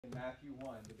In Matthew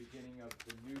 1, the beginning of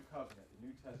the new covenant, the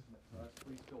New Testament for us.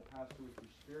 Please fill Pastor with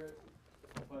your Spirit.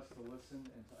 Help us to listen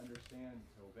and to understand and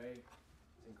to obey.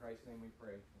 It's in Christ's name we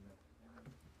pray.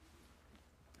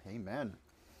 Amen. Amen.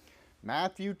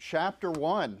 Matthew chapter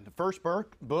 1, the first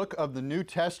book of the New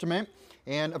Testament,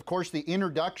 and of course the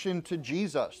introduction to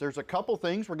Jesus. There's a couple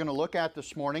things we're going to look at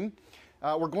this morning.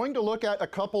 We're going to look at a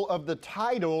couple of the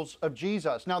titles of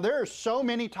Jesus. Now there are so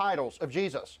many titles of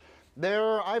Jesus.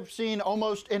 I've seen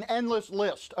almost an endless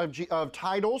list of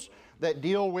titles that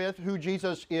deal with who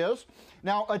Jesus is.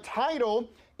 Now a title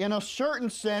in a certain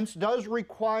sense does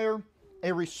require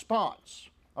a response.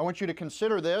 I want you to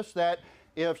consider this, that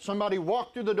if somebody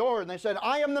walked through the door and they said,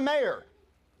 "I am the mayor,"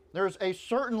 there's a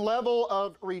certain level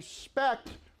of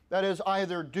respect that is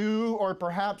either due or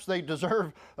perhaps they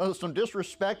deserve some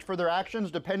disrespect for their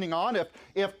actions, depending on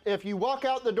if you walk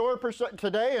out the door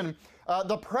today and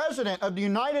the President of the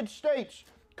United States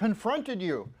confronted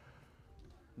you,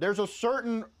 there's a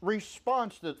certain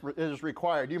response that is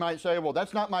required. You might say, "Well,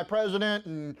 that's not my president,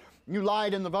 and you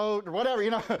lied in the vote," or whatever.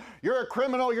 You're a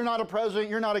criminal, you're not a president,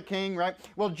 you're not a king, right?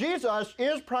 Well, Jesus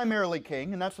is primarily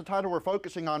king, and that's the title we're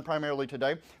focusing on primarily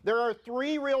today. There are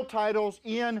three real titles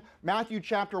in Matthew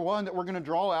chapter 1 that we're going to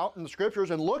draw out in the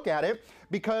scriptures and look at it,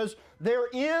 because there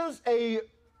is a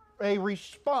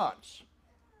response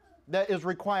that is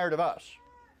required of us.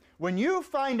 When you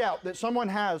find out that someone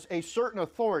has a certain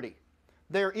authority,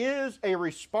 there is a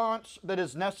response that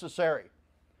is necessary.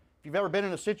 If you've ever been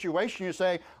in a situation, you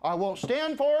say, "I won't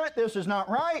stand for it, this is not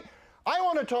right, I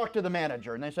want to talk to the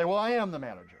manager." And they say, "Well, I am the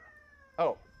manager."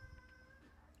 "Oh,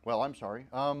 well, I'm sorry.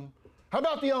 How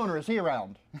about the owner? Is he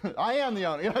around?" "I am the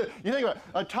owner." You think about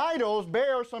it. Titles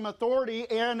bear some authority,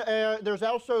 and there's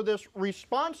also this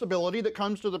responsibility that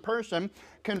comes to the person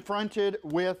confronted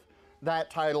with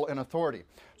that title and authority.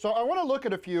 So I want to look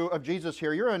at a few of Jesus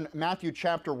here. You're in Matthew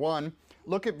chapter 1.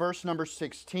 Look at verse number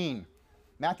 16.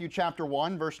 Matthew chapter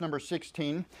 1, verse number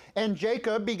 16. "And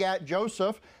Jacob begat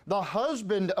Joseph, the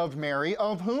husband of Mary,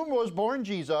 of whom was born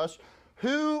Jesus,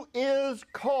 who is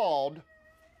called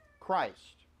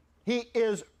Christ." He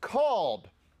is called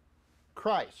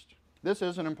Christ. This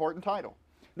is an important title.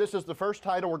 This is the first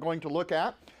title we're going to look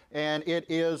at, and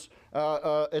it's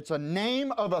a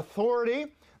name of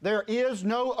authority. There is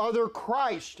no other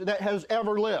Christ that has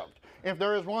ever lived. If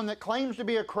there is one that claims to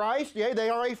be a Christ, yea, they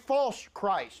are a false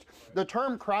Christ. The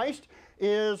term Christ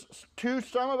is, to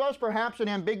some of us, perhaps an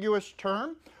ambiguous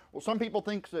term. Well, some people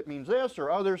think it means this, or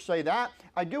others say that.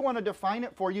 I do want to define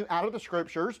it for you out of the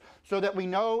scriptures so that we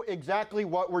know exactly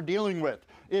what we're dealing with.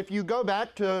 If you go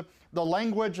back to the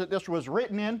language that this was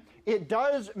written in, it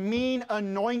does mean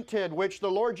anointed, which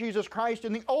the Lord Jesus Christ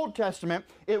in the Old Testament,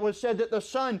 it was said that the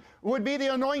Son would be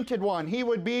the anointed one. He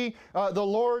would be the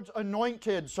Lord's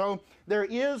anointed. So there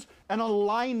is an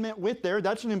alignment with there.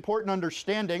 That's an important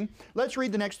understanding. Let's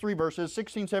read the next three verses,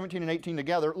 16, 17, and 18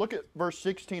 together. Look at verse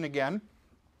 16 again.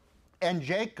 "And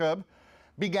Jacob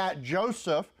begat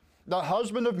Joseph, the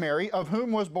husband of Mary, of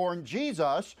whom was born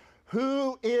Jesus,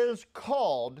 who is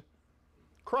called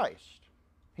Christ."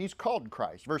 He's called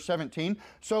Christ. Verse 17,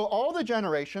 "So all the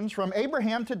generations from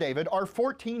Abraham to David are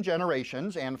 14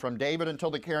 generations, and from David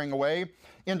until the carrying away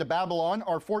into Babylon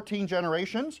are 14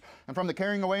 generations, and from the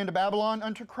carrying away into Babylon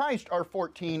unto Christ are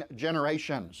 14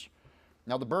 generations.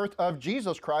 Now the birth of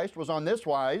Jesus Christ was on this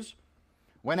wise: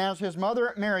 when as his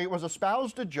mother Mary was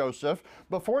espoused to Joseph,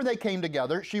 before they came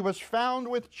together, she was found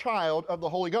with child of the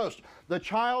Holy Ghost." The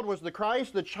child was the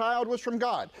Christ. The child was from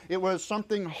God. It was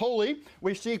something holy.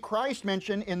 We see Christ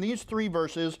mentioned in these three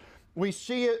verses. We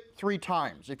see it three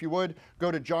times. If you would,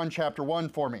 go to John chapter 1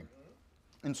 for me.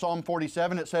 In Psalm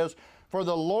 47 it says, "For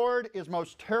the Lord is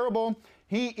most terrible.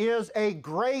 He is a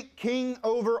great king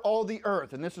over all the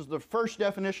earth." And this is the first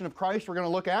definition of Christ we're going to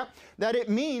look at, that it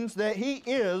means that he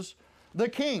is the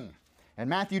king. In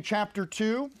Matthew chapter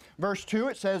 2, verse 2,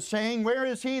 it says, saying, "Where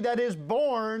is he that is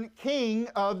born King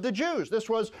of the Jews?" This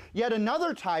was yet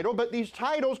another title, but these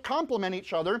titles complement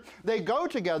each other. They go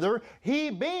together. He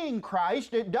being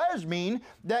Christ, it does mean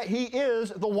that he is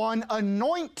the one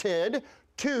anointed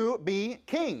to be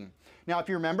king. Now, if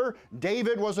you remember,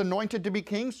 David was anointed to be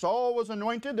king. Saul was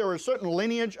anointed. There were a certain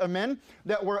lineage of men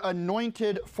that were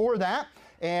anointed for that.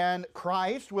 And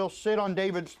Christ will sit on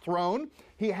David's throne.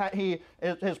 He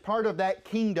is part of that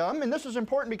kingdom. And this is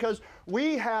important because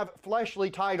we have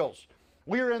fleshly titles.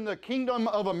 We're in the kingdom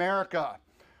of America.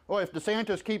 Well, if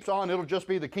DeSantis keeps on, it'll just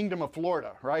be the kingdom of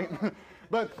Florida, right?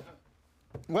 But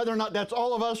whether or not that's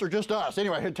all of us or just us.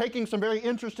 Anyway, taking some very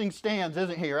interesting stands,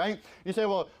 isn't he, right? You say,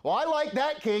 well, I like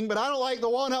that king, but I don't like the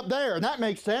one up there. And that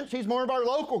makes sense. He's more of our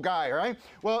local guy, right?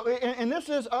 Well, and this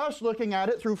is us looking at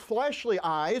it through fleshly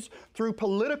eyes, through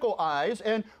political eyes,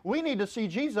 and we need to see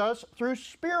Jesus through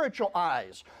spiritual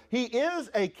eyes. He is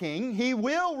a king. He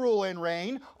will rule and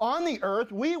reign on the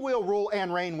earth. We will rule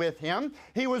and reign with him.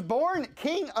 He was born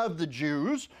King of the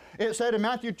Jews. It said in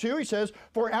Matthew 2, he says,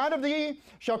 "For out of thee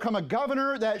shall come a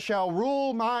governor that shall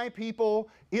rule my people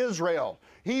Israel."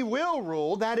 He will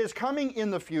rule. That is coming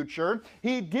in the future.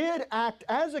 He did act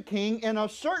as a king in a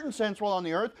certain sense while on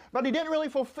the earth, but he didn't really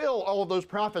fulfill all of those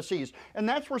prophecies. And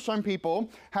that's where some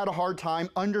people had a hard time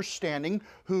understanding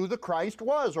who the Christ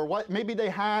was, or what maybe they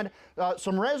had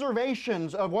some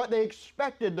reservations of what they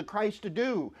expected the Christ to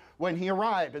do when he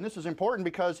arrived. And this is important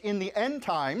because in the end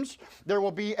times, there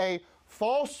will be a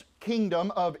false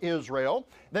kingdom of Israel.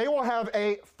 They will have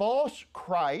a false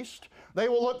Christ. They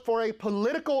will look for a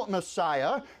political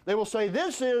Messiah. They will say,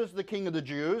 this is the King of the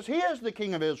Jews. He is the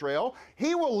King of Israel.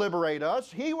 He will liberate us.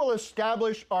 He will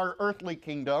establish our earthly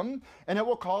kingdom, and it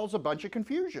will cause a bunch of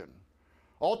confusion.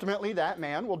 Ultimately, that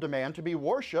man will demand to be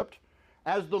worshiped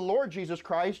as the Lord Jesus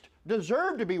Christ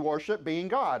deserved to be worshiped, being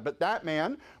God. But that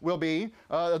man will be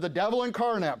the devil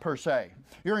incarnate, per se.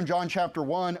 You're in John chapter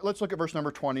 1. Let's look at verse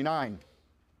number 29.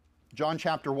 John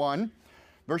chapter 1,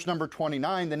 verse number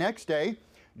 29. The next day,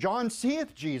 John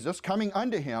seeth Jesus coming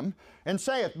unto him, and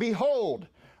saith, Behold,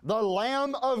 the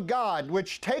Lamb of God,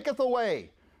 which taketh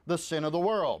away the sin of the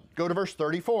world. Go to verse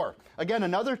 34. Again,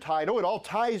 another title. It all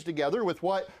ties together with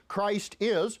what Christ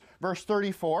is. Verse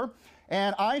 34.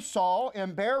 And I saw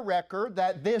and bear record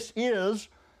that this is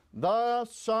the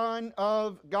Son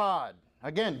of God.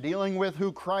 Again, dealing with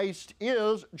who Christ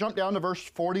is. Jump down to verse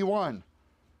 41.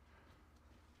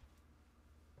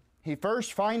 He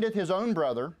first findeth his own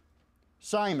brother,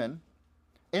 Simon,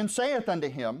 and saith unto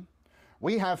him,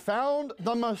 We have found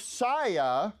the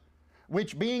Messiah,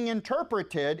 which being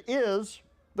interpreted is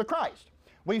the Christ.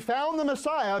 We found the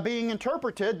Messiah being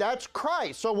interpreted, that's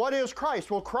Christ. So what is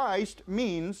Christ? Well, Christ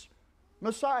means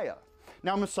Messiah.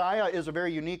 Now, Messiah is a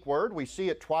very unique word. We see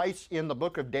it twice in the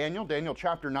book of Daniel, Daniel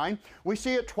chapter 9. We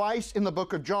see it twice in the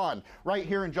book of John, right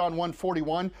here in John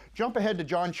 1:41. Jump ahead to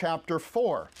John chapter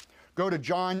 4. Go to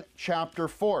John chapter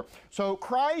 4. So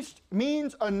Christ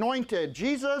means anointed.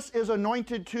 Jesus is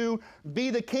anointed to be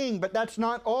the king, but that's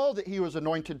not all that he was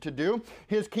anointed to do.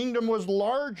 His kingdom was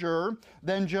larger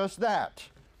than just that.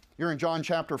 You're in John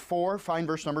chapter 4, find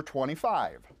verse number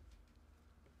 25.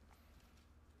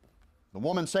 The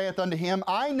woman saith unto him,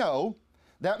 I know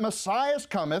that Messiah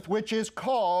cometh, which is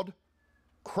called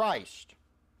Christ.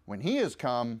 When he is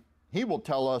come, he will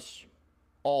tell us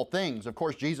all things. Of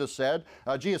course, Jesus said,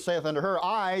 Jesus saith unto her,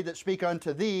 I that speak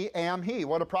unto thee am he.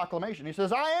 What a proclamation. He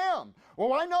says, I am.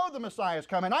 Well, I know the Messiah is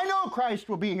coming. I know Christ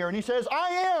will be here. And he says, I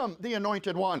am the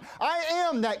anointed one. I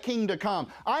am that king to come.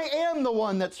 I am the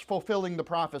one that's fulfilling the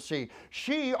prophecy.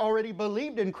 She already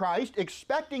believed in Christ,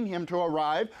 expecting him to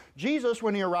arrive. Jesus,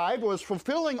 when he arrived, was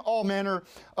fulfilling all manner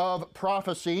of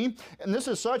prophecy. And this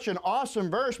is such an awesome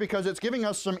verse because it's giving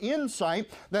us some insight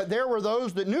that there were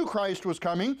those that knew Christ was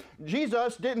coming.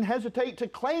 Jesus didn't hesitate to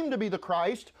claim to be the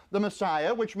Christ, the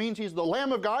Messiah, which means he's the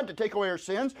Lamb of God to take away our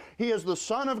sins. He is the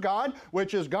Son of God,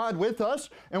 which is God with us,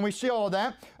 and we see all of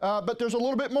that. But there's a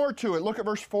little bit more to it. Look at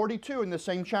verse 42 in the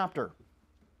same chapter.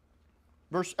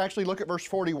 Actually, look at verse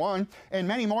 41. And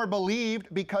many more believed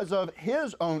because of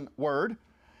his own word,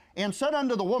 and said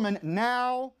unto the woman,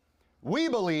 Now we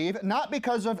believe, not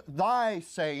because of thy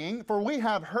saying, for we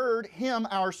have heard him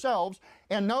ourselves,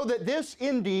 and know that this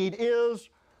indeed is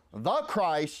the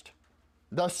Christ,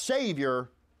 the Savior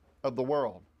of the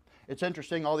world. It's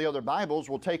interesting, all the other Bibles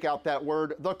will take out that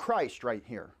word, the Christ, right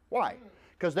here. Why?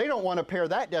 Because they don't want to pair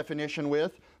that definition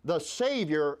with the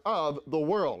Savior of the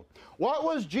world. What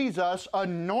was Jesus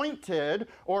anointed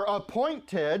or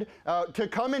appointed to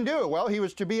come and do? Well, he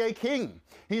was to be a king.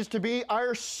 He's to be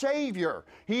our Savior.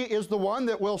 He is the one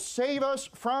that will save us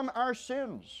from our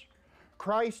sins.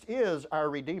 Christ is our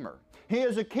Redeemer. He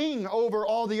is a king over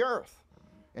all the earth.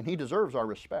 And he deserves our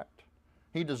respect.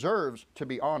 He deserves to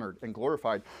be honored and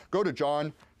glorified. Go to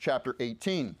John chapter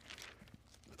 18.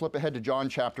 Flip ahead to John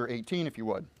chapter 18, if you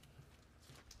would.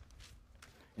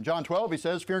 In John 12, he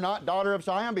says, Fear not, daughter of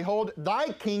Zion, behold,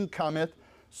 thy king cometh,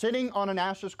 sitting on an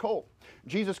ass's colt.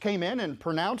 Jesus came in and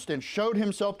pronounced and showed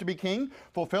himself to be king,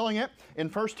 fulfilling it. In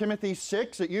 1 Timothy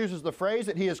 6, it uses the phrase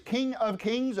that he is King of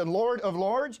kings and Lord of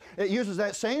lords. It uses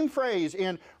that same phrase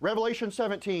in Revelation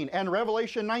 17 and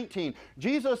Revelation 19.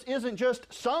 Jesus isn't just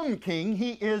some king,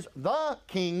 he is the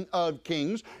King of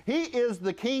kings. He is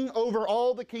the king over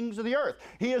all the kings of the earth.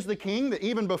 He is the king that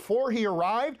even before he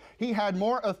arrived, he had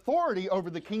more authority over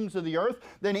the kings of the earth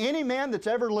than any man that's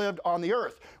ever lived on the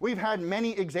earth. We've had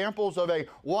many examples of a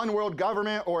one world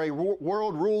government or a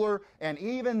world ruler, and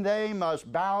even they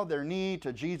must bow their knee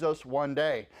to Jesus one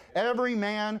day. Every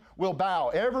man will bow.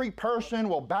 Every person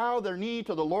will bow their knee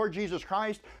to the Lord Jesus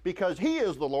Christ because he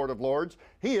is the Lord of lords.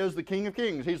 He is the King of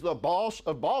kings. He's the boss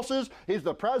of bosses. He's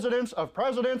the president of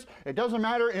presidents. It doesn't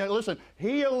matter. And listen,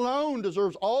 he alone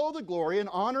deserves all the glory and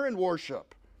honor and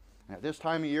worship. And at this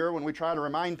time of year, when we try to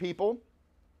remind people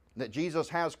that Jesus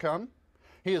has come,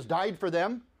 he has died for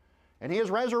them, and he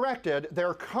is resurrected,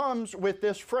 there comes with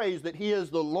this phrase that he is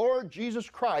the Lord Jesus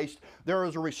Christ. There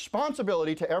is a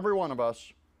responsibility to every one of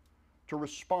us to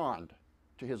respond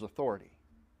to his authority.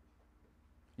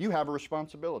 You have a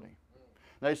responsibility.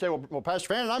 Now you say, well, Pastor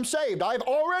Fannin, I'm saved. I've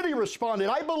already responded.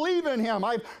 I believe in him.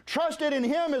 I've trusted in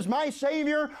him as my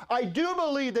Savior. I do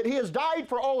believe that he has died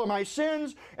for all of my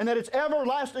sins and that it's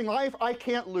everlasting life. I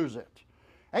can't lose it.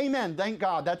 Amen. Thank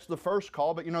God. That's the first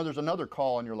call, but you know there's another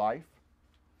call in your life.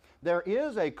 There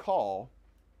is a call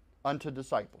unto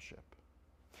discipleship.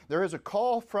 There is a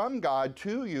call from God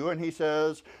to you, and he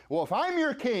says, well, if I'm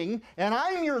your king, and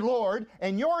I'm your Lord,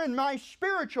 and you're in my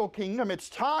spiritual kingdom, it's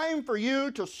time for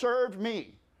you to serve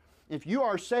me. If you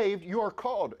are saved, you are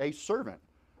called a servant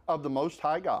of the Most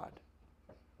High God.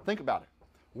 Think about it.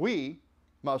 We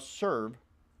must serve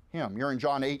him. You're in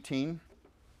John 18.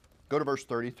 Go to verse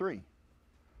 33.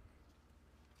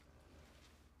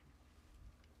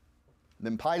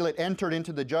 Then Pilate entered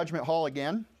into the judgment hall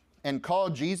again, and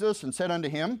called Jesus and said unto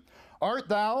him, Art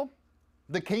thou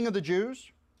the King of the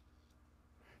Jews?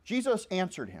 Jesus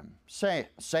answered him,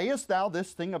 Sayest thou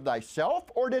this thing of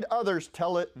thyself, or did others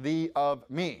tell it thee of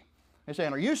me? He's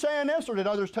saying, are you saying this, or did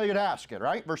others tell you to ask it,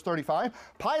 right? Verse 35,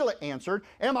 Pilate answered,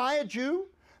 Am I a Jew?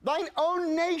 Thine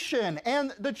own nation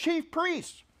and the chief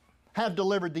priests have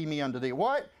delivered me unto thee.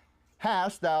 What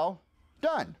hast thou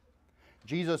done?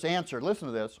 Jesus answered, listen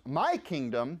to this, my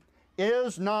kingdom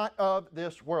is not of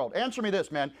this world. Answer me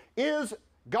this, man. Is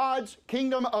God's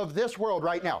kingdom of this world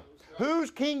right now?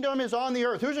 Whose kingdom is on the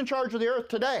earth? Who's in charge of the earth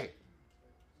today?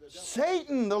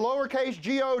 Satan, the lowercase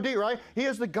G-O-D, right? He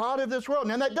is the God of this world.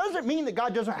 Now, that doesn't mean that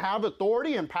God doesn't have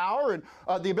authority and power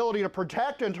and the ability to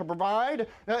protect and to provide.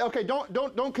 Okay,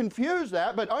 don't confuse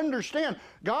that, but understand,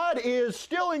 God is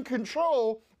still in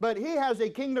control, but he has a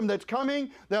kingdom that's coming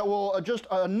that will just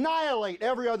annihilate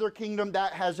every other kingdom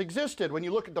that has existed. When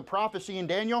you look at the prophecy in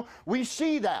Daniel, we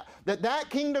see that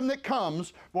kingdom that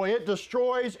comes, boy, it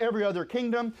destroys every other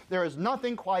kingdom. There is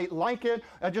nothing quite like it.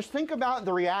 Just think about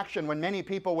the reaction when many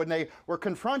people, when they were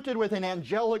confronted with an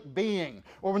angelic being,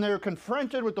 or when they were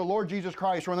confronted with the Lord Jesus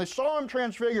Christ, or when they saw him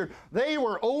transfigured, they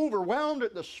were overwhelmed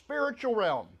at the spiritual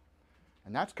realm.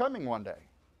 And that's coming one day.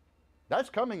 That's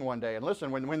coming one day. And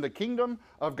listen, when the kingdom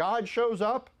of God shows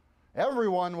up,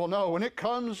 everyone will know. When it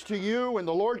comes to you, when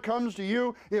the Lord comes to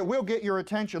you, it will get your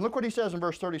attention. Look what he says in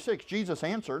verse 36. Jesus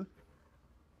answered,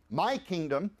 My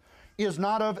kingdom is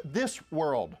not of this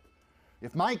world.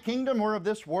 If my kingdom were of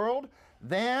this world,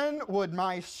 then would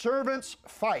my servants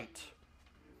fight,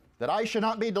 that I should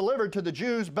not be delivered to the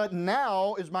Jews, but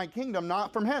now is my kingdom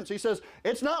not from hence. He says,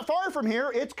 it's not far from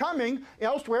here, it's coming.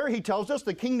 Elsewhere, he tells us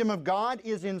the kingdom of God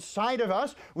is inside of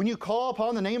us. When you call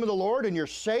upon the name of the Lord and you're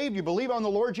saved, you believe on the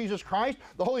Lord Jesus Christ,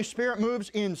 the Holy Spirit moves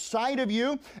inside of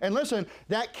you. And listen,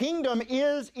 that kingdom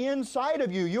is inside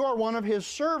of you. You are one of his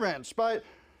servants, but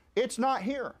it's not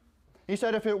here. He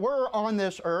said if it were on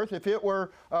this earth, if it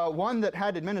were one that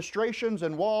had administrations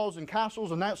and walls and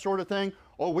castles and that sort of thing,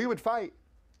 oh, we would fight.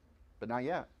 But not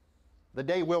yet. The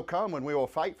day will come when we will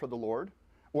fight for the Lord,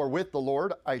 or with the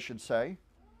Lord, I should say.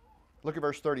 Look at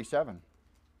verse 37.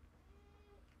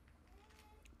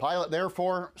 Pilate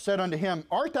therefore said unto him,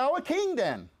 Art thou a king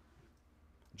then?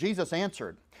 Jesus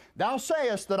answered, Thou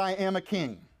sayest that I am a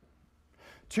king.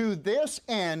 To this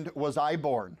end was I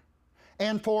born,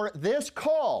 and for this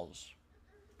cause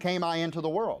came I into the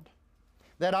world,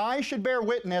 that I should bear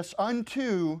witness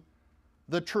unto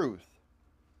the truth.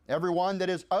 Everyone that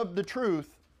is of the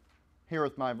truth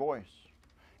heareth my voice.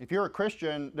 If you're a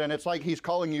Christian, then it's like he's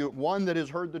calling you one that has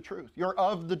heard the truth. You're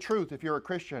of the truth if you're a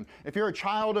Christian. If you're a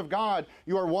child of God,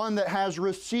 you are one that has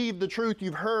received the truth.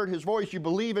 You've heard his voice. You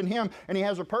believe in him, and he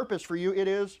has a purpose for you. It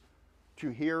is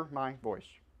to hear my voice.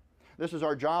 This is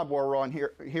our job while we're on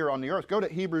here on the earth. Go to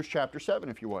Hebrews chapter 7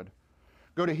 if you would.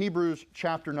 Go to Hebrews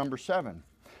chapter number 7.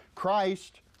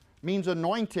 Christ means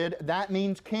anointed. That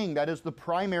means king. That is the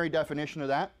primary definition of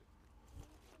that.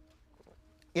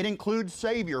 It includes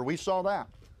Savior. We saw that.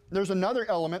 There's another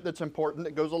element that's important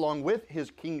that goes along with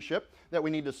his kingship that we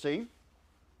need to see.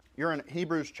 You're in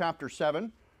Hebrews chapter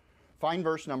 7. Find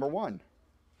verse number 1.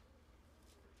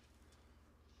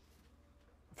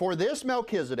 For this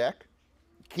Melchizedek,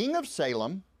 king of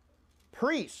Salem,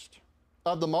 priest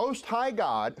of the Most High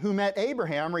God, who met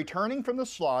Abraham returning from the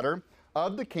slaughter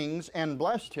of the kings and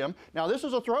blessed him. Now this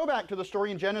is a throwback to the story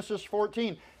in Genesis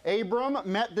 14. Abram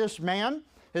met this man.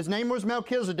 His name was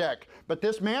Melchizedek. But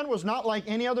this man was not like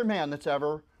any other man that's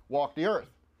ever walked the earth.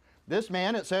 This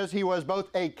man, it says he was both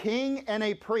a king and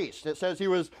a priest. It says he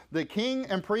was the king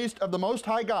and priest of the Most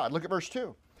High God. Look at verse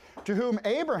 2. To whom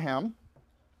Abraham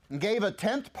gave a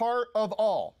tenth part of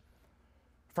all.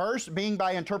 First, being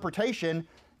by interpretation,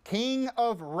 king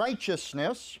of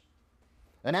righteousness.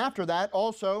 And after that,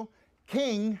 also,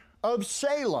 king of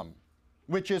Salem,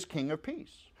 which is king of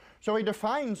peace. So he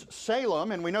defines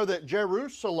Salem, and we know that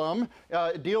Jerusalem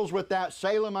deals with that.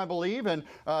 Salem, I believe, and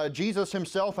Jesus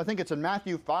himself, I think it's in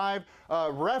Matthew 5,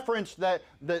 referenced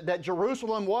that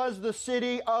Jerusalem was the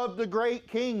city of the great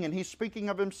king, and he's speaking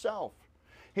of himself.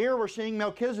 Here we're seeing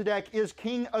Melchizedek is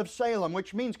king of Salem,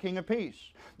 which means king of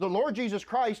peace. The Lord Jesus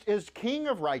Christ is king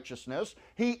of righteousness.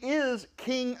 He is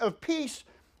king of peace,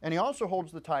 and he also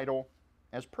holds the title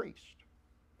as priest.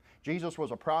 Jesus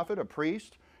was a prophet, a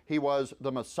priest. He was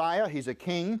the Messiah. He's a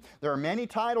king. There are many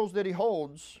titles that he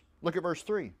holds. Look at verse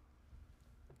 3.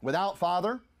 Without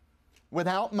father,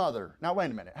 without mother. Now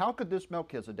wait a minute. How could this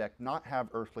Melchizedek not have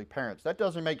earthly parents? That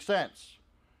doesn't make sense.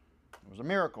 It was a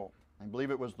miracle. I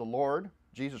believe it was the Lord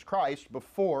Jesus Christ,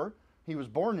 before he was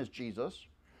born as Jesus,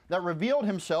 that revealed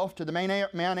himself to the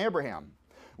man Abraham.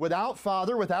 Without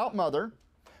father, without mother,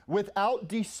 without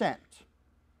descent,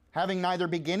 having neither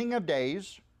beginning of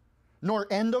days, nor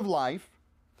end of life,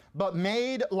 but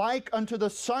made like unto the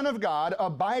Son of God,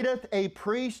 abideth a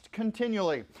priest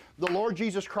continually. The Lord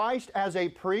Jesus Christ, as a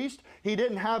priest, he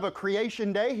didn't have a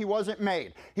creation day. He wasn't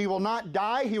made. He will not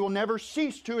die. He will never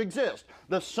cease to exist.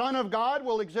 The Son of God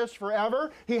will exist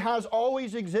forever. He has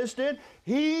always existed.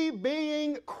 He,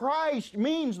 being Christ,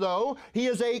 means, though, he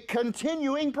is a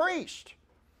continuing priest.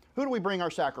 Who do we bring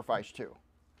our sacrifice to?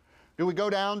 Do we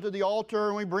go down to the altar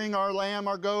and we bring our lamb,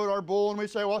 our goat, our bull, and we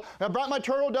say, well, I brought my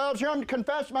turtle doves here, I'm to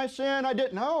confess my sin, I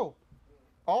didn't know.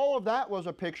 All of that was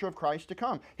a picture of Christ to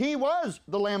come. He was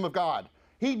the Lamb of God.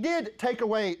 He did take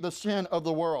away the sin of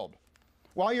the world.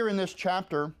 While you're in this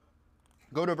chapter,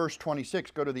 go to verse 26,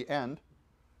 go to the end.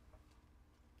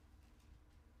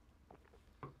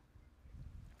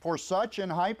 For such an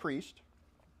high priest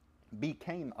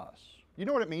became us. You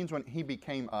know what it means when he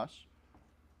became us?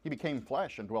 He became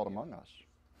flesh and dwelt among us.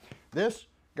 This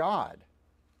God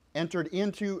entered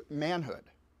into manhood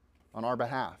on our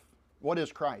behalf. What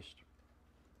is Christ?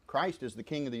 Christ is the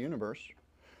King of the universe.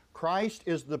 Christ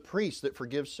is the priest that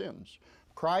forgives sins.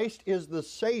 Christ is the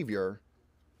Savior,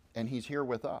 and he's here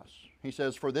with us. He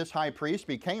says, for this high priest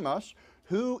became us,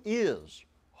 who is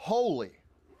holy,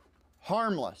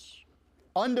 harmless,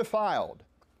 undefiled,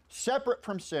 separate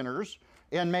from sinners,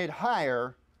 and made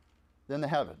higher than the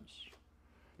heavens.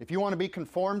 If you want to be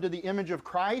conformed to the image of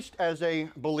Christ as a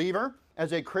believer,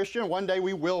 as a Christian, one day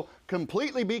we will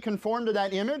completely be conformed to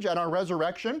that image at our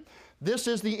resurrection. This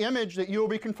is the image that you will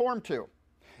be conformed to.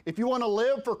 If you want to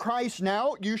live for Christ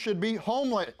now, you should be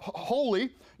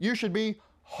holy, you should be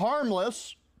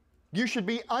harmless, you should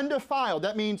be undefiled.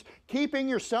 That means keeping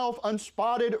yourself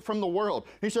unspotted from the world.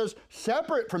 He says,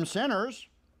 separate from sinners.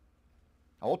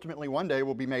 Ultimately, one day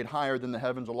we'll be made higher than the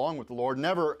heavens along with the Lord,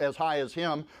 never as high as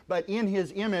him, but in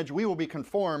his image we will be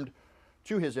conformed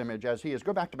to his image as he is.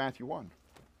 Go back to Matthew 1.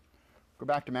 Go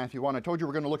back to Matthew 1. I told you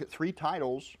we're going to look at three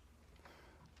titles.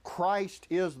 Christ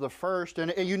is the first,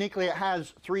 and uniquely it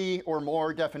has three or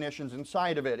more definitions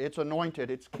inside of it. It's anointed,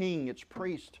 it's king, it's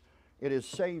priest, it is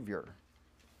Savior.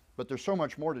 But there's so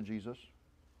much more to Jesus.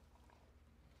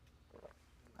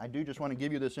 I do just want to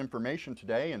give you this information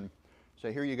today and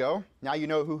say, here you go. Now you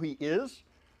know who he is.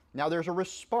 Now there's a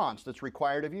response that's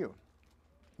required of you.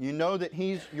 You know that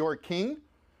he's your king,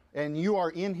 and you are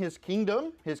in his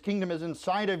kingdom. His kingdom is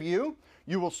inside of you.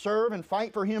 You will serve and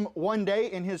fight for him one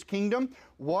day in his kingdom.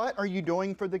 What are you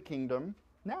doing for the kingdom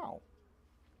now?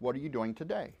 What are you doing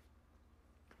today?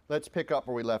 Let's pick up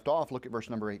where we left off. Look at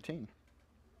verse number 18.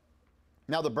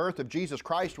 Now the birth of Jesus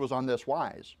Christ was on this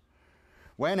wise.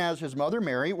 When, as his mother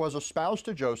Mary was espoused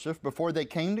to Joseph, before they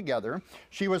came together,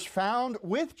 she was found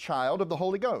with child of the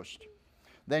Holy Ghost.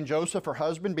 Then Joseph, her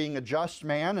husband, being a just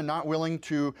man and not willing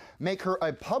to make her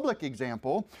a public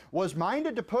example, was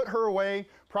minded to put her away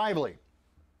privily.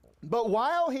 But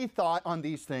while he thought on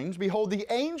these things, behold, the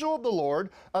angel of the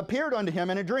Lord appeared unto him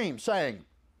in a dream, saying,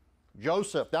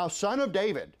 Joseph, thou son of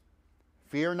David,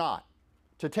 fear not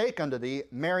to take unto thee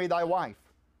Mary thy wife.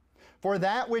 For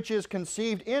that which is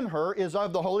conceived in her is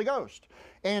of the Holy Ghost.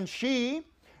 And she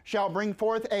shall bring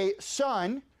forth a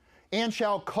son, and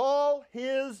shall call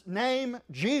his name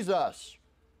Jesus,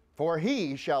 for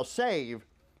he shall save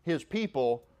his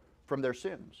people from their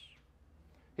sins.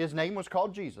 His name was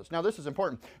called Jesus. Now this is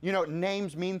important. You know,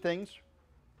 names mean things.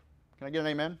 Can I get an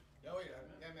amen? Oh,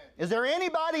 yeah. Amen. Is there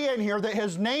anybody in here that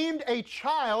has named a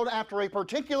child after a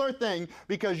particular thing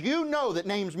because you know that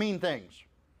names mean things?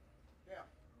 Yeah.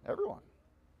 Everyone.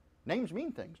 Names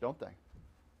mean things, don't they?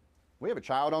 We have a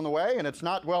child on the way, and it's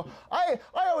not, well, I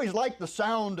always like the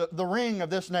sound, the ring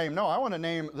of this name. No, I want to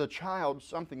name the child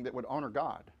something that would honor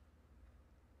God.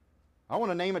 I want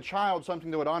to name a child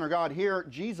something that would honor God. Here,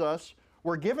 Jesus,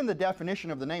 we're given the definition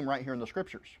of the name right here in the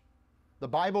Scriptures. The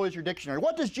Bible is your dictionary.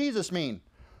 What does Jesus mean?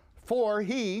 For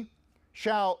he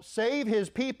shall save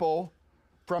his people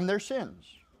from their sins.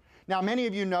 Now, many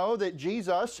of you know that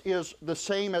Jesus is the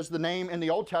same as the name in the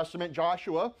Old Testament,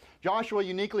 Joshua. Joshua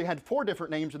uniquely had 4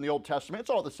 different names in the Old Testament. It's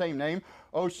all the same name.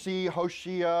 Osee,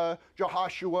 Hoshea,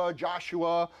 Jehoshua,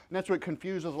 Joshua. And that's what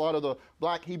confuses a lot of the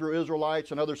black Hebrew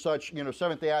Israelites and other such,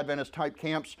 Seventh-day Adventist type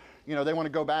camps. They want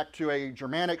to go back to a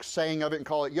Germanic saying of it and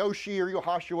call it Yoshi or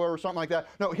Yehoshua or something like that.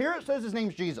 No, here it says his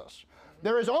name's Jesus.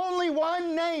 There is only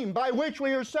one name by which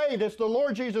we are saved. It's the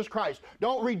Lord Jesus Christ.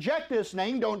 Don't reject this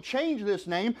name. Don't change this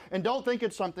name. And don't think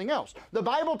it's something else. The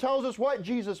Bible tells us what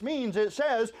Jesus means. It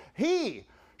says, he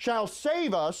shall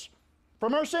save us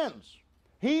from our sins.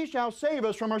 He shall save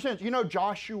us from our sins.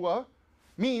 Joshua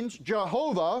means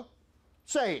Jehovah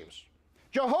saves.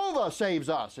 Jehovah saves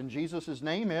us. And Jesus'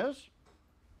 name is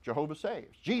Jehovah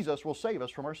saves. Jesus will save us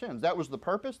from our sins. That was the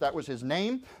purpose. That was his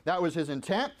name. That was his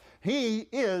intent. He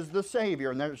is the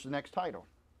Savior. And there's the next title.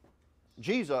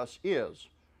 Jesus is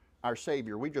our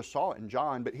Savior. We just saw it in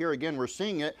John, but here again we're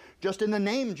seeing it just in the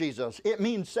name Jesus. It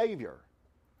means Savior.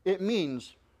 It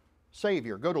means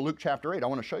Savior. Go to Luke chapter 8. I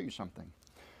want to show you something.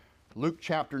 Luke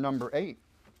chapter number 8.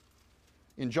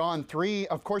 In John 3,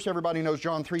 of course everybody knows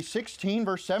John 3:16,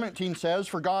 verse 17 says,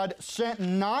 For God sent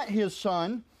not his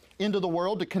Son into the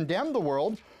world to condemn the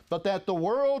world, but that the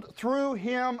world through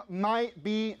him might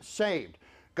be saved.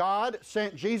 God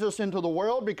sent Jesus into the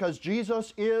world because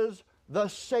Jesus is the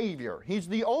Savior. He's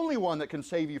the only one that can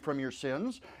save you from your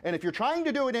sins. And if you're trying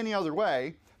to do it any other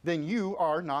way, then you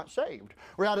are not saved.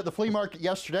 We're out at the flea market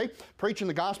yesterday preaching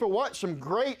the gospel. What some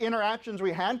great interactions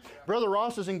we had. Brother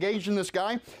Ross is engaged in this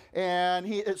guy, and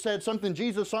it said something,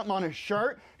 Jesus, something on his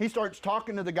shirt. He starts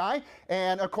talking to the guy,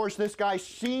 and of course this guy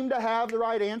seemed to have the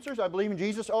right answers. I believe in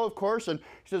Jesus. Oh, of course. And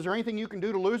he says, is there anything you can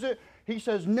do to lose it? He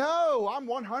says, no, I'm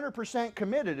 100%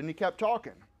 committed. And he kept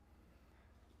talking.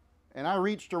 And I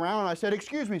reached around and I said,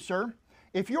 excuse me, sir,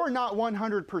 if you're not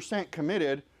 100%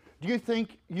 committed, do you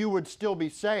think you would still be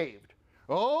saved?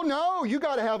 Oh, no, you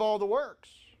got to have all the works.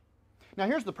 Now,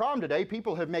 here's the problem today.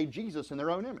 People have made Jesus in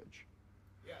their own image.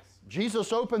 Yes.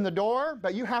 Jesus opened the door,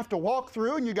 but you have to walk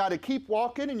through, and you got to keep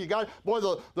walking, and you got, boy,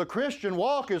 the Christian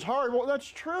walk is hard. Well, that's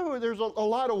true. There's a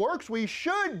lot of works we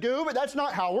should do, but that's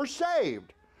not how we're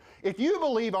saved. If you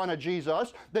believe on a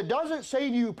Jesus that doesn't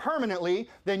save you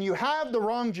permanently, then you have the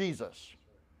wrong Jesus.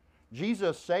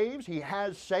 Jesus saves. He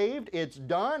has saved. It's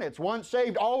done. It's once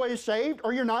saved, always saved,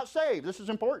 or you're not saved. This is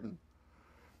important.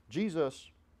 Jesus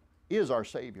is our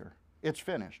Savior. It's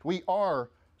finished. We are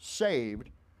saved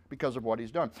because of what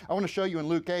he's done. I want to show you in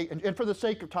Luke 8, and for the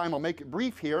sake of time, I'll make it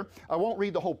brief here. I won't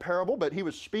read the whole parable, but he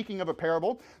was speaking of a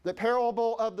parable, the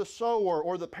parable of the sower,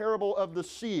 or the parable of the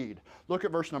seed. Look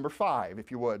at verse number 5, if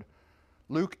you would.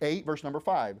 Luke 8, verse number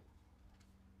 5.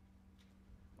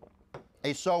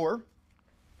 A sower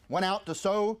went out to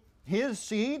sow his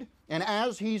seed, and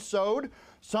as he sowed,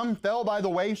 some fell by the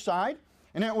wayside,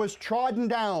 and it was trodden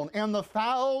down, and the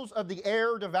fowls of the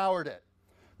air devoured it.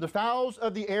 The fowls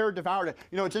of the air devoured it.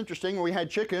 It's interesting, when we had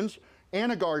chickens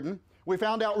and a garden, we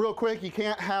found out real quick you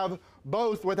can't have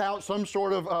both without some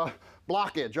sort of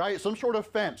blockage, right? Some sort of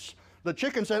fence. The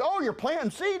chicken said, oh, you're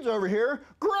planting seeds over here.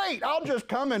 Great, I'll just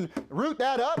come and root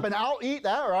that up and I'll eat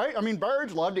that, right? I mean,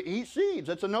 birds love to eat seeds.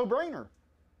 It's a no-brainer.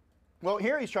 Well,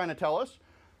 here he's trying to tell us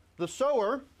the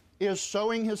sower is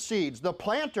sowing his seeds. The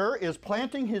planter is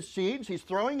planting his seeds. He's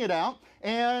throwing it out,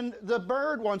 and the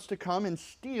bird wants to come and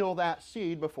steal that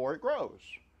seed before it grows.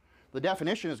 The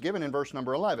definition is given in verse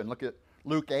number 11. Look at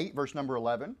Luke 8, verse number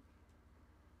 11.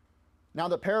 Now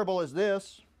the parable is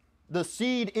this. the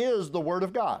seed is the word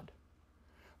of God.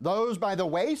 Those by the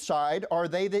wayside are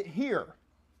they that hear.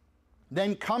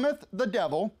 Then cometh the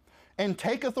devil, and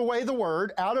taketh away the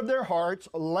word out of their hearts,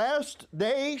 lest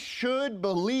they should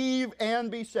believe and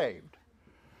be saved.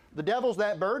 The devil's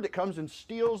that bird that comes and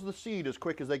steals the seed as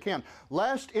quick as they can,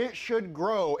 lest it should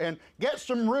grow and get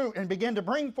some root and begin to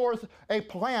bring forth a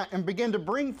plant and begin to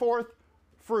bring forth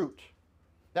fruit.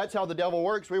 That's how the devil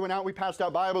works. We went out, we passed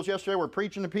out Bibles yesterday, we're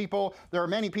preaching to people. There are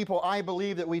many people, I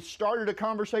believe, that we started a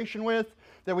conversation with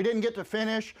that we didn't get to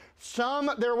finish.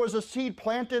 Some, there was a seed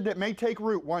planted that may take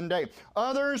root one day.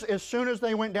 Others, as soon as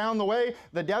they went down the way,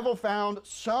 the devil found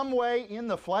some way in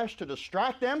the flesh to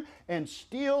distract them and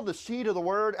steal the seed of the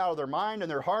word out of their mind and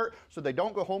their heart so they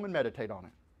don't go home and meditate on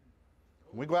it.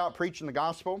 When we go out preaching the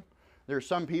gospel, there are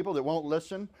some people that won't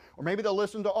listen, or maybe they'll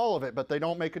listen to all of it, but they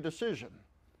don't make a decision.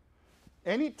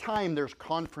 Anytime there's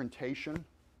confrontation,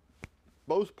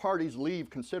 both parties leave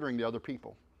considering the other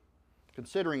people,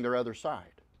 considering their other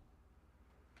side.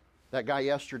 That guy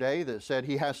yesterday that said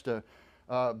he has to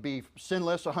be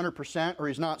sinless 100% or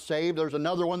he's not saved. There's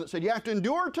another one that said you have to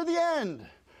endure to the end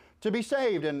to be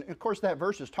saved. And of course that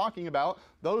verse is talking about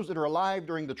those that are alive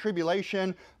during the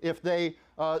tribulation. If they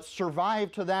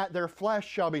survive to that, their flesh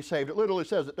shall be saved. It literally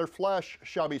says that their flesh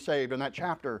shall be saved in that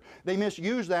chapter. They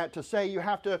misuse that to say you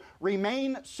have to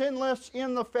remain sinless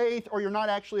in the faith or you're not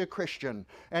actually a Christian.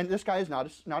 And this guy is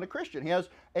not a Christian. He has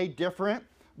a different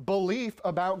belief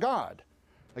about God.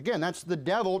 Again, that's the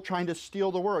devil trying to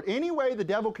steal the word. Any way the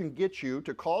devil can get you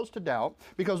to cause to doubt,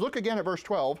 because look again at verse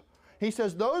 12. He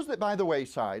says, those that by the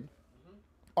wayside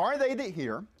are they that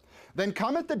hear, then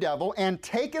cometh the devil and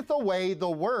taketh away the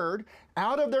word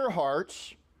out of their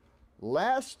hearts,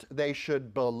 lest they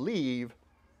should believe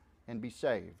and be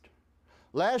saved.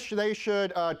 Lest they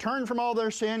should turn from all their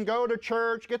sin, go to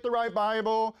church, get the right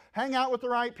Bible, hang out with the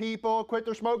right people, quit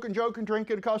their smoking, joking,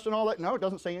 drinking, cussing, all that. No, it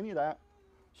doesn't say any of that.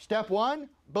 Step 1,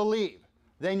 believe.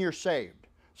 Then you're saved.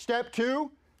 Step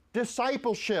 2,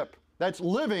 discipleship. That's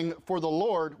living for the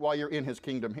Lord while you're in His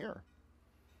kingdom here.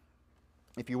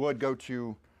 If you would, go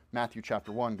to Matthew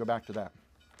chapter 1. Go back to that.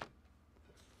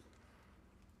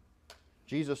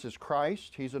 Jesus is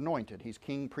Christ. He's anointed. He's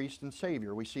King, Priest, and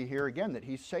Savior. We see here again that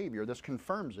He's Savior. This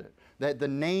confirms it. That the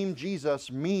name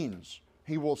Jesus means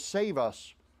He will save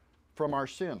us from our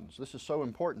sins. This is so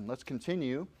important. Let's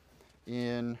continue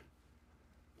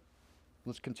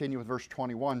with verse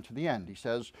 21 to the end. He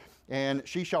says, and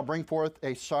she shall bring forth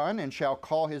a son, and shall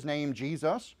call his name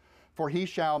Jesus, for he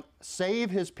shall save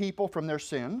his people from their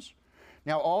sins.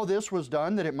 Now all this was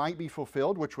done that it might be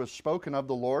fulfilled, which was spoken of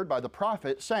the Lord by the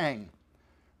prophet, saying,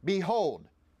 behold,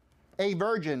 a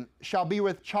virgin shall be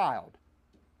with child,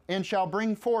 and shall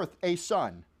bring forth a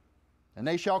son, and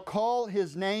they shall call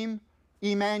his name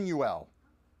Emmanuel,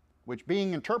 which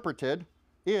being interpreted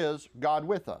is God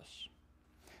with us.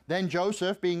 Then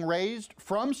Joseph, being raised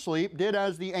from sleep, did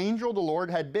as the angel of the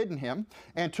Lord had bidden him,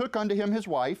 and took unto him his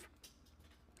wife,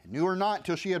 and knew her not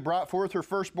till she had brought forth her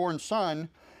firstborn son,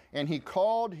 and he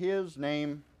called his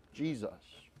name Jesus.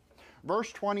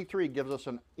 Verse 23 gives us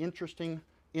an interesting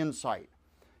insight.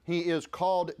 He is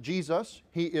called Jesus.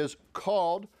 He is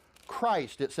called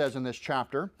Christ, it says in this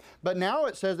chapter. But now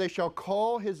it says they shall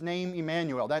call his name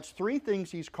Emmanuel. That's 3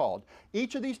 things he's called.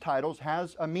 Each of these titles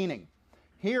has a meaning.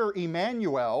 Here,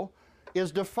 Emmanuel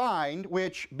is defined,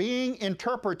 which being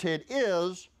interpreted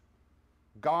is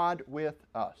God with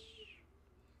us.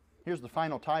 Here's the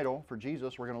final title for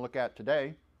Jesus we're going to look at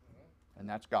today, and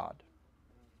that's God.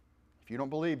 If you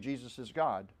don't believe Jesus is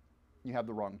God, you have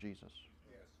the wrong Jesus.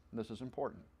 Yes. This is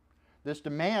important. This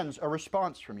demands a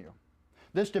response from you.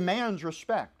 This demands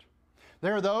respect.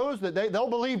 There are those that they'll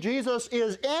believe Jesus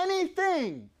is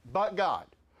anything but God.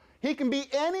 He can be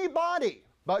anybody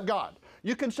but God.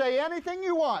 You can say anything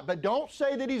you want, but don't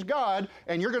say that He's God,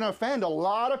 and you're going to offend a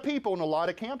lot of people in a lot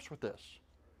of camps with this.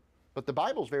 But the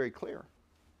Bible's very clear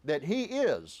that He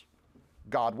is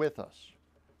God with us.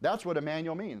 That's what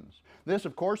Emmanuel means. This,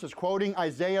 of course, is quoting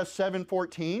Isaiah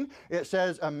 7:14. It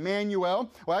says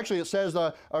Emmanuel. Well, actually, it says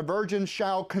a virgin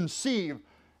shall conceive.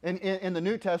 In the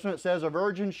New Testament, it says a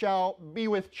virgin shall be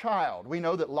with child. We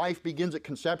know that life begins at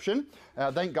conception.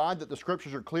 Thank God that the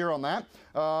Scriptures are clear on that.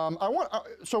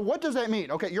 So what does that mean?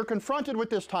 Okay, you're confronted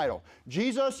with this title.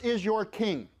 Jesus is your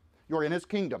King. You're in His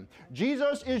kingdom.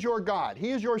 Jesus is your God. He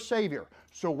is your Savior.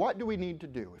 So what do we need to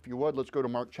do? If you would, let's go to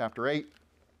Mark chapter 8.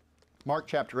 Mark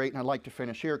chapter 8, and I'd like to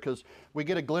finish here because we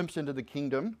get a glimpse into the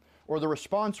kingdom, or the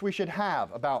response we should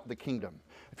have about the kingdom.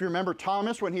 If you remember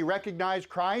Thomas, when he recognized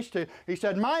Christ, he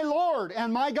said, my Lord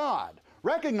and my God,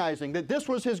 recognizing that this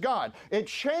was his God. It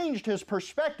changed his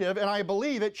perspective, and I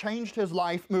believe it changed his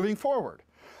life moving forward.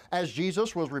 as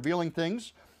Jesus was revealing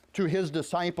things to his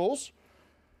disciples,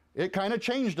 it kind of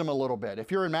changed them a little bit.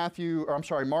 If you're in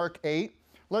Mark 8,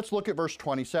 let's look at verse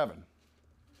 27.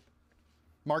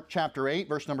 Mark chapter 8,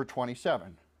 verse number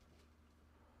 27.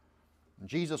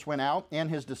 Jesus went out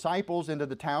and his disciples into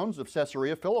the towns of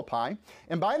Caesarea Philippi.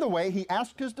 And by the way, he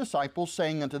asked his disciples,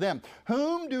 saying unto them,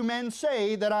 Whom do men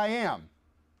say that I am?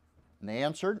 And they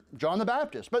answered, John the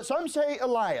Baptist. But some say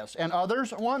Elias, and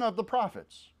others one of the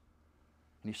prophets.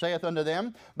 And he saith unto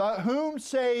them, But whom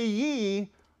say ye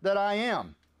that I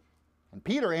am? And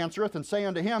Peter answereth and say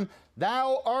unto him,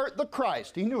 Thou art the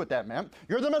Christ. He knew what that meant.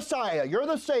 You're the Messiah. You're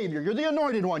the Savior. You're the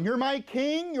anointed one. You're my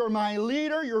King. You're my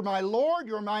leader. You're my Lord.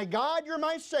 You're my God. You're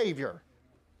my Savior.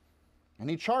 And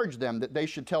he charged them that they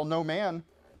should tell no man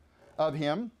of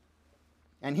him.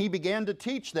 And he began to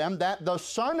teach them that the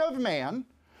Son of Man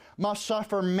must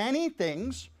suffer many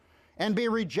things and be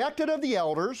rejected of the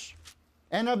elders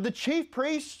and of the chief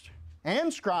priests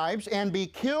and scribes, and be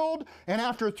killed, and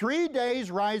after 3 days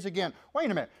rise again. Wait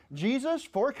a minute. Jesus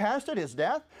forecasted his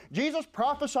death? Jesus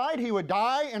prophesied he would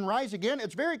die and rise again?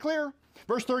 It's very clear.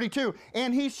 Verse 32,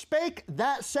 And he spake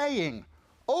that saying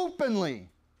openly.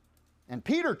 And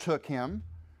Peter took him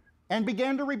and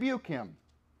began to rebuke him.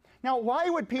 Now, why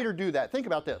would Peter do that? Think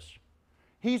about this.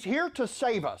 He's here to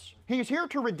save us. He's here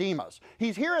to redeem us.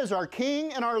 He's here as our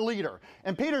king and our leader.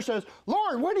 And Peter says,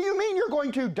 Lord, what do you mean you're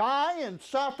going to die and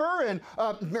suffer and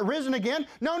risen again?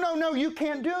 No, you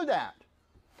can't do that.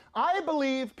 I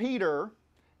believe Peter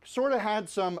sort of had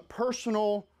some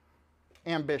personal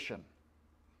ambition.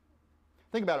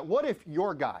 Think about it. What if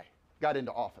your guy got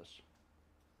into office?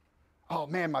 Oh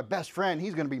man, my best friend,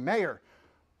 he's going to be mayor.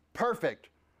 Perfect.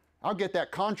 I'll get that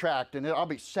contract and I'll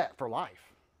be set for life.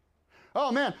 Oh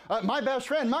man, my best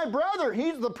friend, my brother,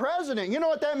 he's the president. You know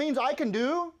what that means I can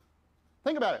do?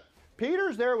 Think about it.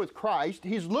 Peter's there with Christ.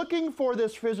 He's looking for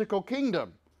this physical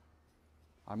kingdom.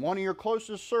 I'm one of your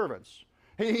closest servants.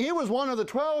 He was one of the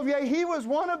 12, yea, he was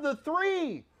one of the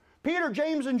 3. Peter,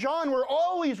 James, and John were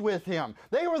always with him.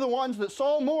 They were the ones that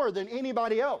saw more than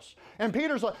anybody else. And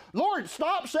Peter's like, Lord,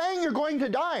 stop saying you're going to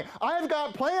die. I've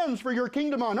got plans for your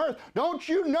kingdom on earth. Don't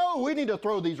you know we need to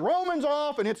throw these Romans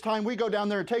off, and it's time we go down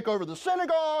there and take over the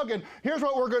synagogue, and here's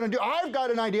what we're going to do. I've got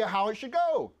an idea how it should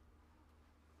go.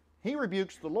 He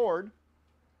rebukes the Lord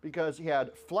because he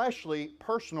had fleshly,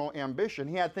 personal ambition.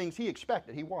 He had things he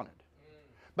expected, he wanted.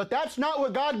 But that's not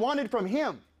what God wanted from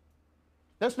him.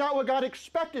 That's not what God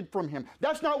expected from him.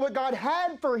 That's not what God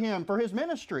had for him, for his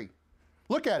ministry.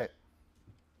 Look at it.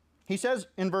 He says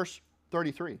in verse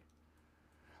 33,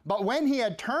 But when he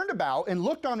had turned about and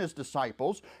looked on his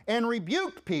disciples and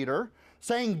rebuked Peter,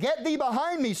 saying, Get thee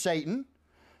behind me, Satan,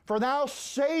 for thou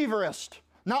savorest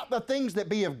not the things that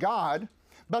be of God,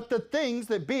 but the things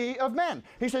that be of men.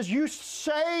 He says, you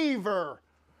savor.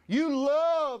 You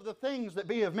love the things that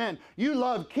be of men. You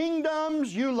love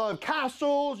kingdoms, you love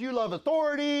castles, you love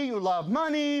authority, you love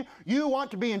money, you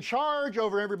want to be in charge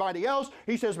over everybody else.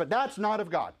 He says, but that's not of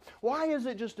God. Why is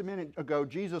it just a minute ago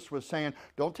Jesus was saying,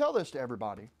 don't tell this to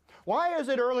everybody? Why is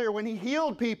it earlier when he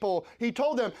healed people, he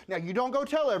told them, now you don't go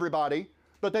tell everybody,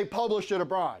 but they published it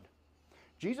abroad?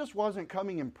 Jesus wasn't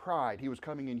coming in pride, he was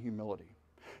coming in humility.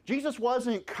 Jesus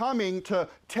wasn't coming to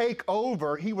take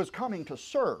over, he was coming to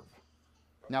serve.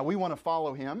 Now, we want to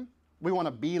follow him. We want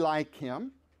to be like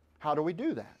him. How do we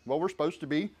do that? Well, we're supposed to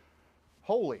be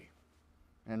holy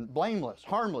and blameless,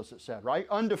 harmless, it said, right?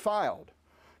 Undefiled.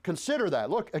 Consider that.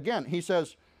 Look, again, he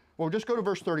says, well, just go to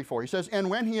verse 34. He says, And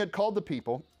when he had called the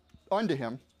people unto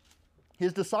him,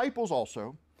 his disciples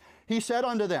also, he said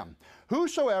unto them,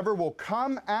 Whosoever will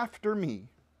come after me,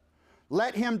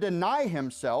 let him deny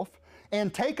himself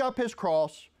and take up his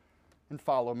cross and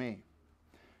follow me.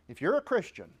 If you're a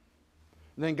Christian,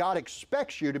 then God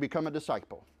expects you to become a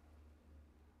disciple.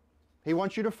 He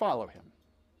wants you to follow him.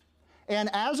 And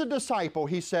as a disciple,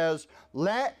 he says,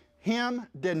 let him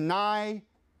deny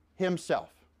himself.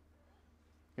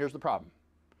 Here's the problem.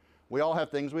 We all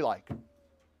have things we like.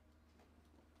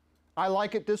 I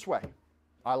like it this way.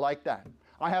 I like that.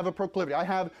 I have a proclivity. I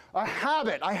have a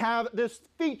habit. I have this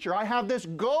feature. I have this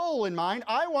goal in mind.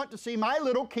 I want to see my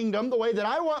little kingdom the way that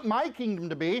I want my kingdom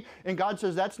to be. And God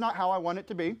says, that's not how I want it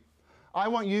to be. I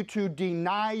want you to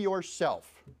deny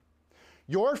yourself.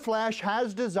 Your flesh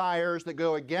has desires that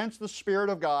go against the Spirit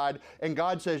of God, and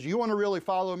God says, you want to really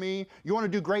follow me? You want to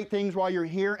do great things while you're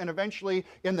here, and eventually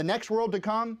in the next world to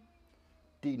come?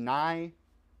 Deny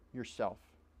yourself.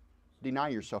 Deny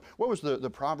yourself. What was the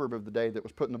proverb of the day that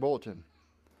was put in the bulletin?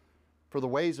 For the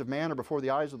ways of man are before the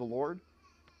eyes of the Lord,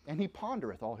 and he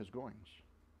pondereth all his goings.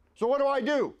 So what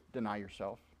do? Deny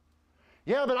yourself.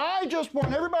 Yeah, but I just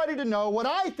want everybody to know what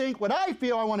I think, what I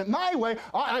feel. I want it my way.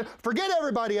 I forget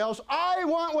everybody else. I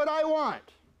want what I want.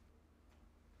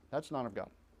 That's not of God.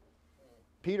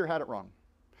 Peter had it wrong.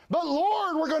 But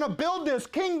Lord, we're going to build this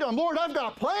kingdom. Lord, I've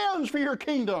got plans for your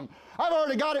kingdom. I've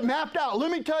already got it mapped out.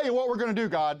 Let me tell you what we're going to do,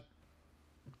 God.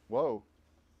 Whoa.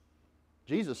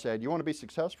 Jesus said, you want to be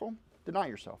successful? Deny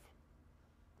yourself.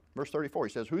 Verse 34,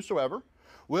 he says, whosoever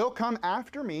will come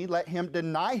after me, let him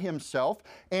deny himself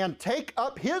and take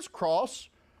up his cross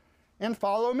and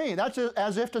follow me. That's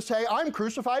as if to say, I'm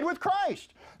crucified with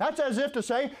Christ. That's as if to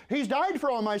say, he's died for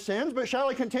all my sins, but shall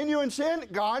I continue in sin?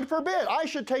 God forbid. I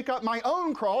should take up my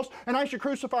own cross, and I should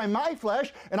crucify my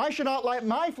flesh, and I should not let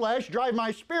my flesh drive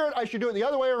my spirit. I should do it the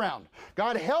other way around.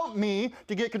 God, help me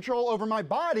to get control over my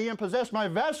body and possess my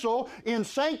vessel in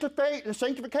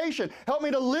sanctification. Help me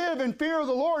to live in fear of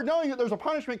the Lord, knowing that there's a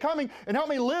punishment coming, and help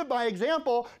me live by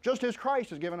example, just as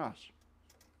Christ has given us.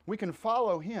 We can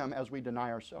follow him as we deny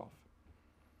ourselves.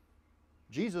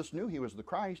 Jesus knew he was the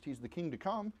Christ. He's the King to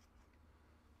come.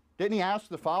 Didn't he ask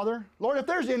the Father, Lord, if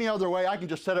there's any other way, I can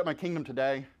just set up my kingdom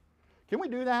today. Can we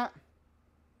do that?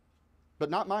 But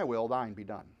not my will, thine be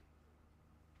done.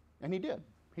 And he did.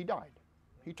 He died.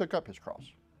 He took up his cross.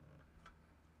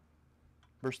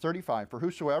 Verse 35, for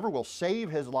whosoever will save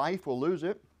his life will lose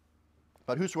it,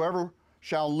 but whosoever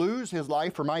shall lose his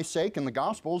life for my sake and the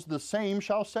gospel's, the same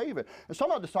shall save it. It's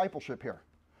talking about discipleship here.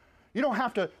 You don't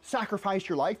have to sacrifice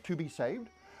your life to be saved.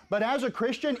 But as a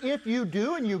Christian, if you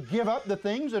do and you give up the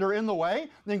things that are in the way,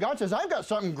 then God says, I've got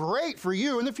something great for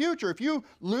you in the future. If you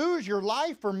lose your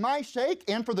life for my sake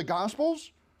and for the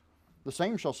gospel's, the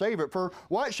same shall save it. For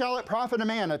what shall it profit a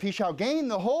man if he shall gain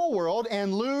the whole world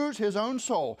and lose his own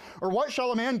soul? Or what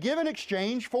shall a man give in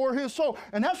exchange for his soul?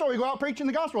 And that's why we go out preaching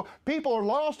the gospel. People are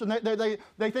lost and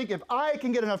they think if I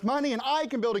can get enough money and I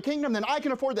can build a kingdom, then I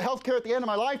can afford the health care at the end of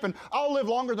my life and I'll live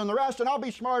longer than the rest and I'll be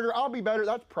smarter, I'll be better.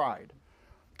 That's pride.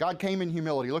 God came in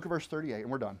humility. Look at verse 38 and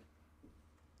we're done.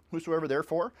 Whosoever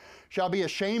therefore shall be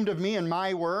ashamed of me and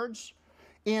my words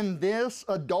in this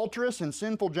adulterous and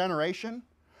sinful generation,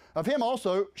 of him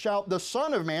also shall the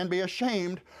Son of Man be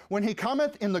ashamed when he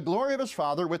cometh in the glory of his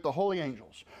Father with the holy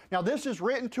angels. Now this is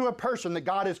written to a person that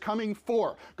God is coming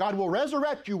for. God will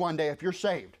resurrect you one day if you're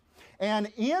saved.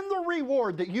 And in the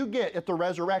reward that you get at the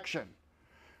resurrection,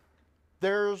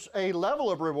 there's a level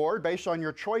of reward based on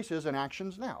your choices and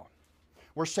actions now.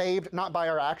 We're saved not by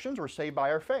our actions, we're saved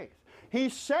by our faith.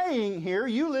 He's saying here,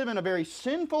 you live in a very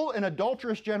sinful and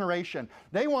adulterous generation.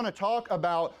 They want to talk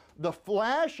about the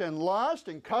flesh and lust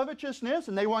and covetousness,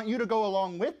 and they want you to go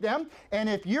along with them. And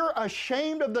if you're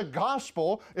ashamed of the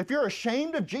gospel, if you're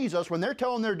ashamed of Jesus when they're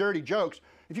telling their dirty jokes,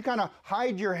 if you kind of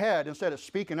hide your head instead of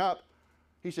speaking up,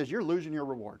 he says, you're losing your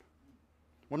reward.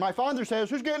 When my Father says,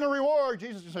 who's getting a reward?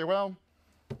 Jesus will say, well,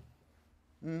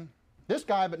 this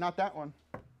guy, but not that one.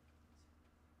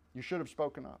 You should have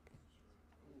spoken up.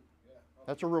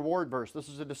 That's a reward verse. This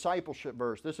is a discipleship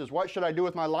verse. This is, what should I do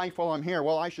with my life while I'm here?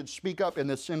 Well, I should speak up in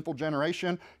this sinful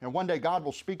generation, and one day God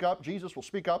will speak up, Jesus will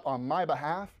speak up on my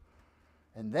behalf,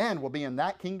 and then we'll be in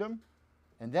that kingdom,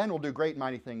 and then we'll do great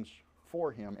mighty things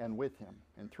for him and with him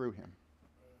and through him.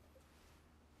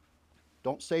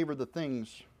 Don't savor the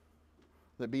things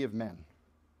that be of men.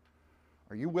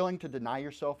 Are you willing to deny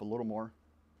yourself a little more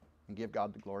and give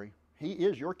God the glory? He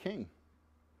is your King.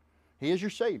 He is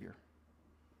your Savior.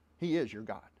 He is your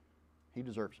God. He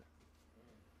deserves it.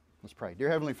 Let's pray. Dear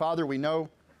Heavenly Father, we know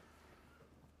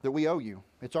that we owe you.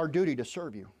 It's our duty to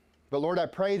serve you. But Lord, I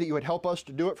pray that you would help us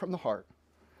to do it from the heart.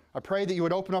 I pray that you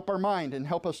would open up our mind and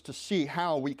help us to see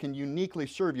how we can uniquely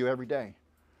serve you every day.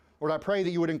 Lord, I pray that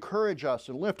you would encourage us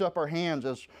and lift up our hands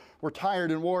as we're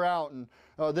tired and wore out and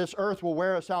this earth will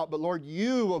wear us out. But Lord,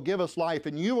 you will give us life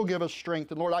and you will give us strength.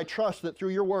 And Lord, I trust that through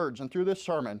your words and through this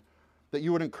sermon that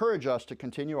you would encourage us to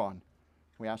continue on.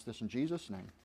 We ask this in Jesus' name.